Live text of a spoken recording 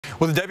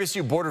Well, the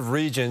WSU Board of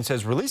Regents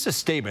has released a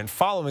statement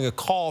following a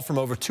call from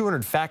over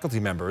 200 faculty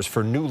members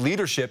for new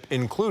leadership,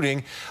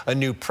 including a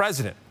new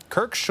president.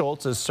 Kirk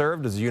Schultz has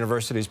served as the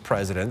university's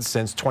president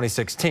since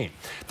 2016.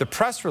 The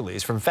press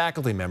release from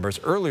faculty members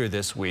earlier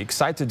this week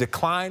cites a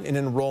decline in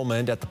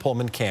enrollment at the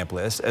Pullman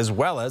campus, as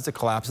well as the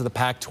collapse of the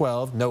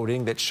Pac-12,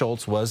 noting that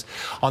Schultz was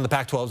on the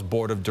Pac-12's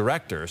board of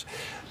directors.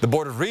 The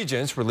Board of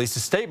Regents released a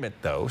statement,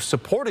 though,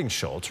 supporting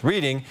Schultz,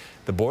 reading,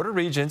 "The Board of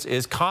Regents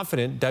is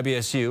confident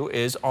WSU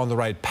is on the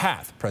right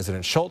path.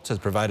 President Schultz has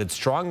provided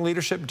strong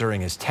leadership during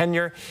his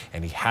tenure,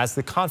 and he has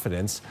the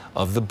confidence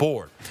of the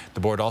board." The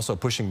board also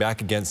pushing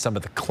back against some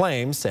of the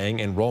claims, saying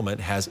enrollment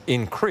has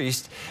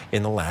increased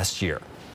in the last year.